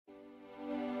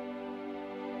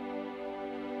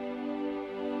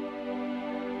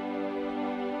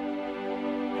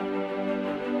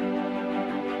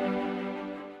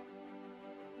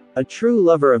a true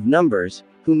lover of numbers,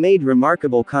 who made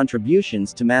remarkable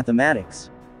contributions to mathematics.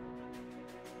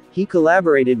 He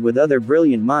collaborated with other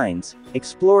brilliant minds,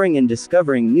 exploring and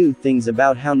discovering new things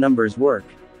about how numbers work.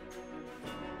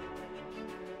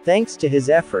 Thanks to his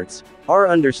efforts, our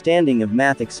understanding of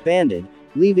math expanded,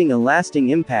 leaving a lasting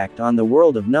impact on the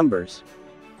world of numbers.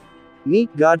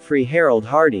 Meet Godfrey Harold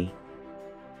Hardy.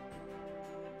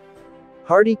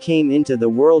 Hardy came into the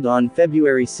world on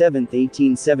February 7,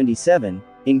 1877,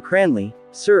 in Cranley,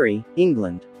 Surrey,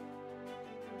 England.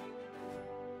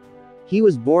 He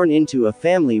was born into a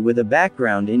family with a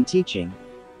background in teaching.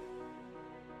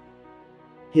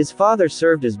 His father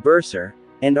served as bursar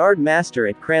and art master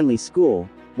at Cranley School,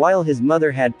 while his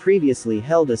mother had previously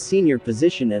held a senior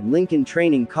position at Lincoln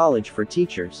Training College for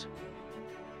Teachers.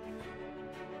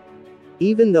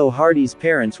 Even though Hardy's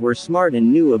parents were smart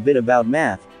and knew a bit about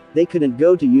math, they couldn't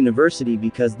go to university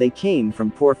because they came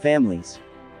from poor families.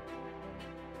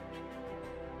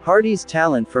 Hardy's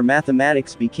talent for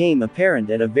mathematics became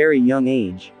apparent at a very young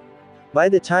age. By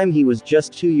the time he was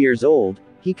just 2 years old,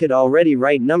 he could already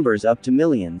write numbers up to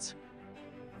millions.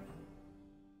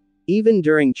 Even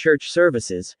during church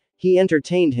services, he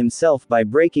entertained himself by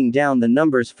breaking down the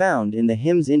numbers found in the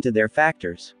hymns into their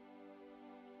factors.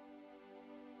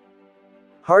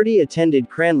 Hardy attended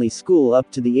Cranley School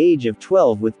up to the age of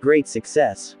 12 with great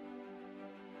success.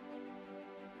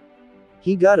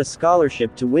 He got a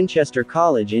scholarship to Winchester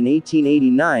College in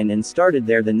 1889 and started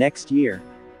there the next year.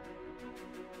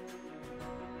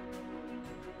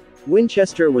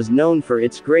 Winchester was known for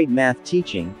its great math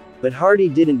teaching, but Hardy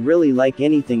didn't really like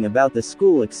anything about the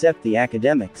school except the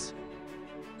academics.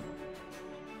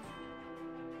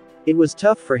 It was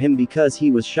tough for him because he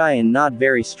was shy and not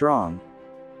very strong.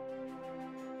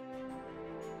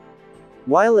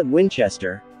 While at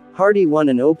Winchester, Hardy won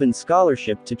an open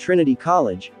scholarship to Trinity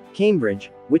College,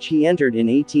 Cambridge, which he entered in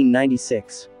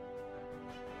 1896.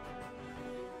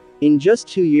 In just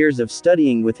 2 years of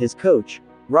studying with his coach,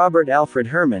 Robert Alfred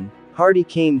Herman, Hardy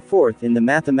came fourth in the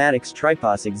mathematics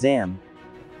tripos exam.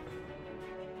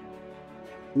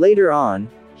 Later on,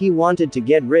 he wanted to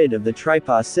get rid of the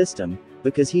tripos system,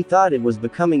 because he thought it was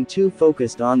becoming too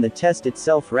focused on the test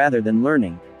itself rather than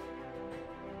learning.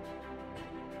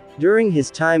 During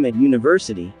his time at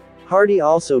university, Hardy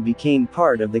also became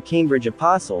part of the Cambridge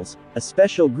Apostles, a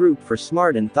special group for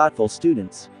smart and thoughtful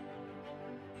students.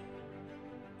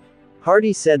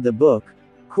 Hardy said the book,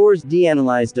 Cours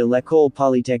d'analyse de l'école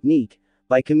polytechnique,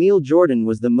 by Camille Jordan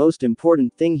was the most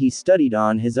important thing he studied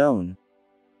on his own.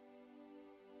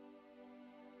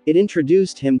 It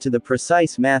introduced him to the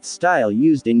precise math style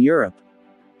used in Europe.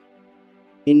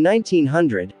 In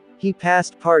 1900, he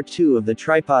passed Part 2 of the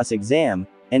tripos exam,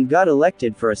 and got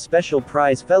elected for a special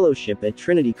prize fellowship at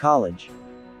Trinity College.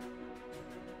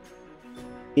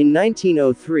 In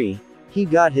 1903, he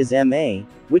got his M.A.,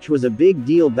 which was a big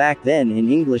deal back then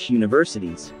in English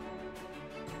universities.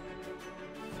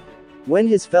 When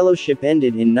his fellowship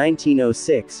ended in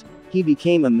 1906, he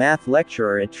became a math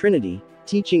lecturer at Trinity,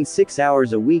 teaching 6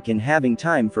 hours a week and having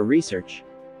time for research.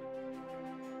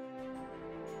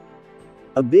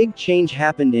 A big change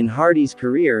happened in Hardy's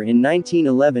career in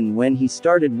 1911 when he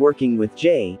started working with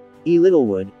J. E.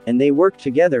 Littlewood, and they worked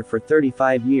together for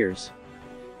 35 years.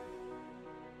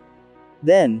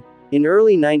 Then, in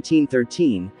early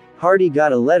 1913, Hardy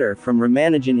got a letter from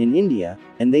Ramanujan in India,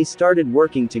 and they started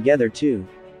working together too.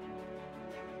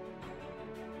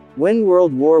 When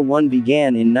World War I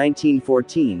began in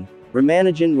 1914,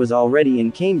 Ramanujan was already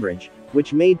in Cambridge,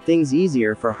 which made things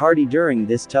easier for Hardy during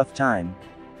this tough time.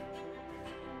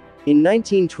 In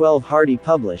 1912 Hardy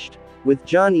published, with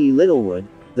John E. Littlewood,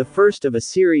 the first of a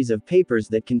series of papers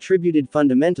that contributed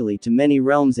fundamentally to many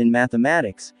realms in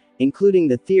mathematics, including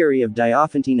the theory of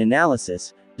Diophantine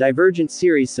analysis, divergent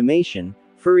series summation,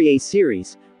 Fourier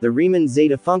series, the Riemann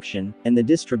zeta function, and the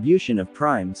distribution of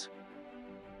primes.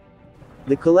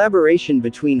 The collaboration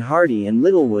between Hardy and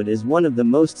Littlewood is one of the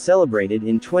most celebrated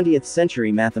in 20th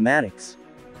century mathematics.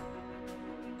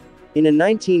 In a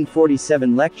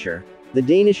 1947 lecture, the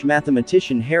Danish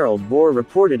mathematician Harald Bohr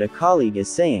reported a colleague as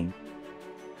saying,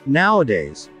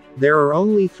 "Nowadays, there are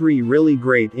only 3 really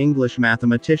great English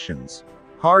mathematicians: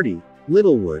 Hardy,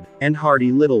 Littlewood, and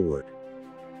Hardy-Littlewood."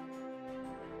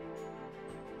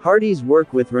 Hardy's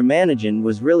work with Ramanujan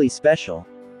was really special.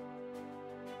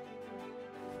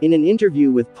 In an interview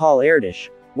with Paul Erdős,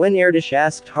 when Erdős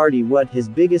asked Hardy what his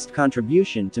biggest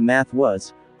contribution to math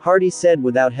was, Hardy said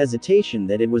without hesitation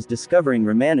that it was discovering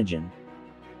Ramanujan.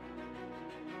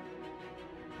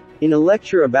 In a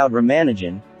lecture about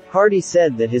Ramanujan, Hardy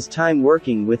said that his time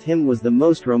working with him was the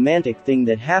most romantic thing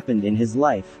that happened in his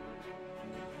life.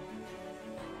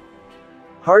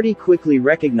 Hardy quickly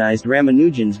recognized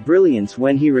Ramanujan's brilliance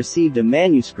when he received a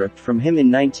manuscript from him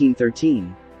in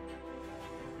 1913.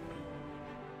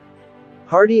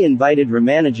 Hardy invited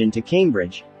Ramanujan to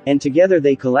Cambridge, and together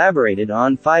they collaborated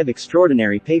on 5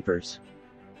 extraordinary papers.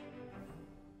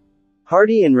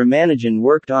 Hardy and Ramanujan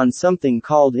worked on something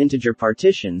called integer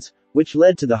partitions, which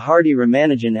led to the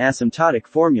Hardy-Ramanujan asymptotic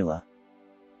formula.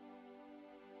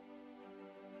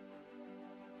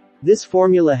 This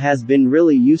formula has been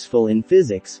really useful in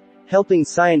physics, helping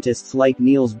scientists like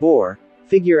Niels Bohr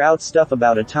figure out stuff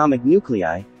about atomic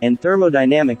nuclei and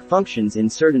thermodynamic functions in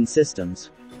certain systems.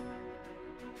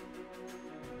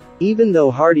 Even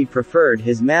though Hardy preferred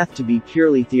his math to be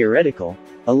purely theoretical,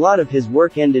 a lot of his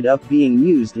work ended up being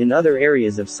used in other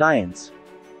areas of science.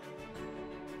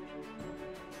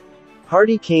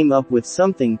 Hardy came up with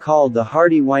something called the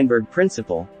Hardy-Weinberg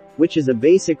principle, which is a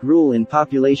basic rule in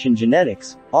population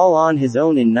genetics, all on his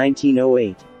own in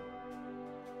 1908.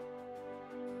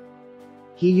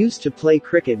 He used to play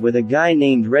cricket with a guy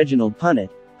named Reginald Punnett,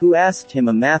 who asked him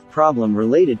a math problem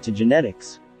related to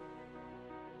genetics.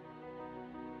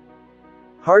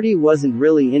 Hardy wasn't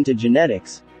really into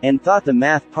genetics, and thought the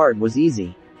math part was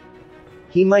easy.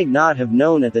 He might not have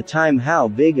known at the time how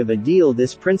big of a deal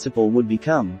this principle would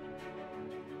become.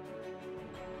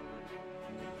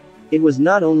 It was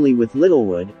not only with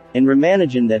Littlewood and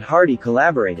Ramanujan that Hardy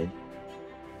collaborated.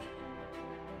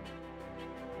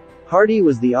 Hardy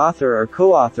was the author or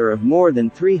co-author of more than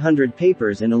 300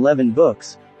 papers and 11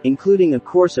 books, including a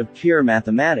course of pure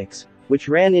mathematics, which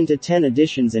ran into 10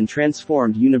 editions and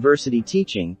transformed university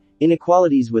teaching,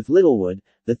 Inequalities with Littlewood,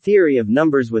 The Theory of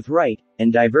Numbers with Right,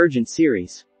 and Divergent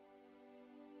Series.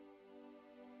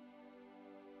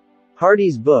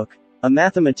 Hardy's book, A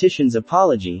Mathematician's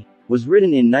Apology, was written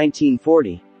in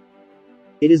 1940.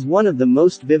 It is one of the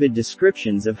most vivid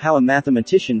descriptions of how a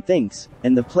mathematician thinks,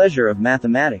 and the pleasure of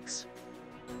mathematics.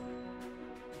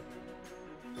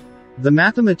 The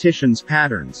mathematician's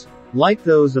patterns, like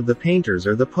those of the painters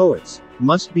or the poets,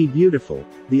 must be beautiful.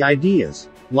 The ideas,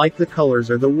 like the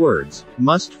colors or the words,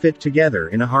 must fit together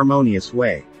in a harmonious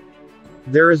way.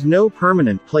 There is no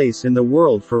permanent place in the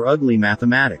world for ugly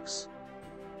mathematics.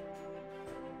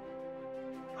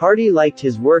 Hardy liked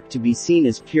his work to be seen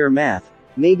as pure math,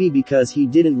 maybe because he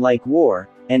didn't like war,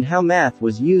 and how math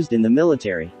was used in the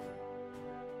military.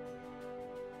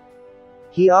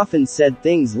 He often said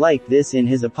things like this in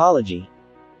his apology.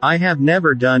 I have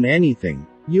never done anything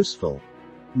useful.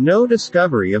 No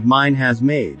discovery of mine has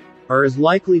made, or is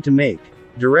likely to make,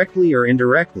 directly or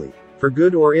indirectly, for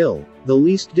good or ill, the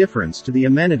least difference to the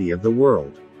amenity of the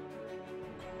world.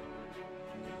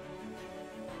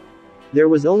 There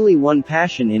was only one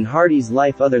passion in Hardy's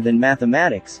life other than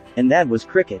mathematics, and that was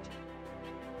cricket.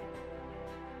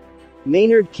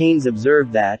 Maynard Keynes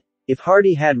observed that, if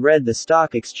Hardy had read the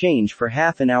stock exchange for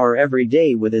half an hour every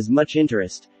day with as much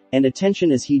interest and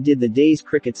attention as he did the day's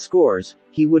cricket scores,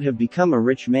 he would have become a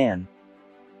rich man.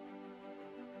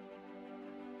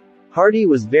 Hardy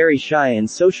was very shy and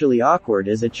socially awkward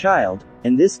as a child,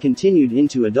 and this continued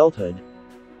into adulthood.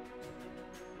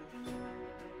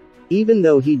 Even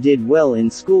though he did well in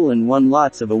school and won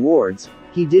lots of awards,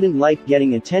 he didn't like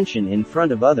getting attention in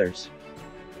front of others.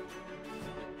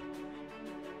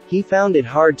 He found it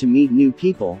hard to meet new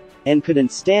people, and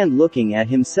couldn't stand looking at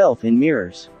himself in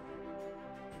mirrors.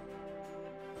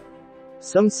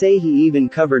 Some say he even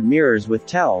covered mirrors with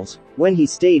towels, when he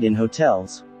stayed in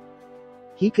hotels.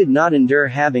 He could not endure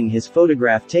having his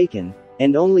photograph taken,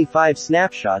 and only 5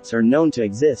 snapshots are known to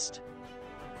exist.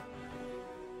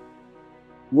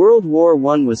 World War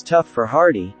I was tough for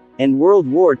Hardy, and World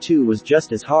War II was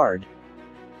just as hard.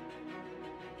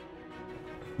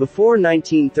 Before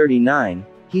 1939,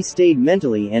 he stayed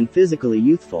mentally and physically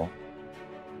youthful.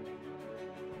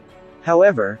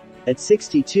 However, at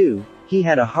 62, he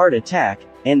had a heart attack,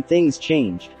 and things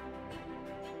changed.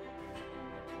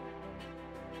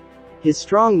 His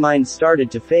strong mind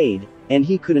started to fade, and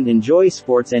he couldn't enjoy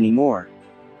sports anymore.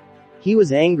 He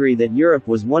was angry that Europe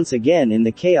was once again in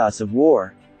the chaos of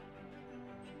war.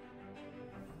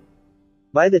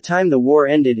 By the time the war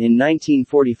ended in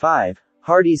 1945,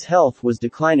 Hardy's health was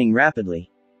declining rapidly.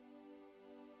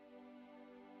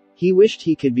 He wished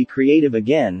he could be creative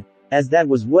again, as that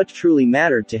was what truly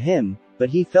mattered to him, but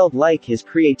he felt like his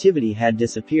creativity had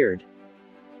disappeared.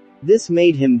 This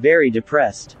made him very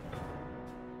depressed.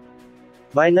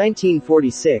 By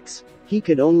 1946, he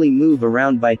could only move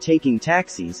around by taking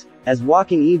taxis, as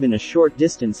walking even a short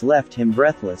distance left him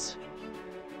breathless.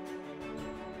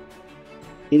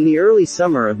 In the early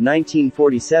summer of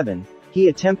 1947, he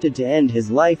attempted to end his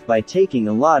life by taking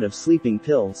a lot of sleeping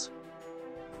pills.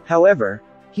 However,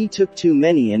 He took too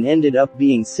many and ended up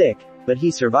being sick, but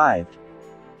he survived.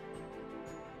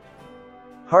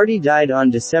 Hardy died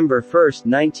on December 1,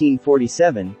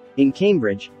 1947, in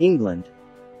Cambridge, England.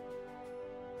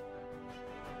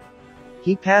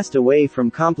 He passed away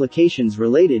from complications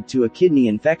related to a kidney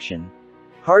infection.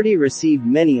 Hardy received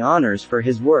many honors for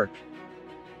his work.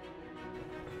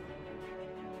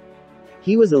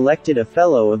 He was elected a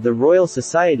Fellow of the Royal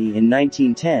Society in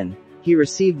 1910, he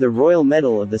received the Royal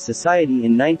Medal of the Society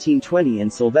in 1920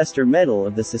 and Sylvester Medal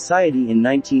of the Society in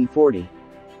 1940.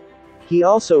 He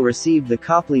also received the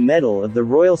Copley Medal of the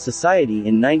Royal Society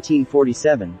in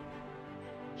 1947.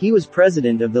 He was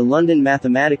president of the London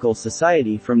Mathematical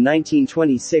Society from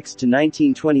 1926 to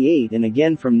 1928 and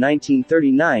again from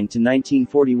 1939 to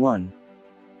 1941.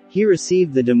 He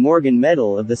received the De Morgan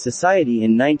Medal of the Society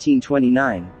in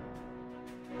 1929.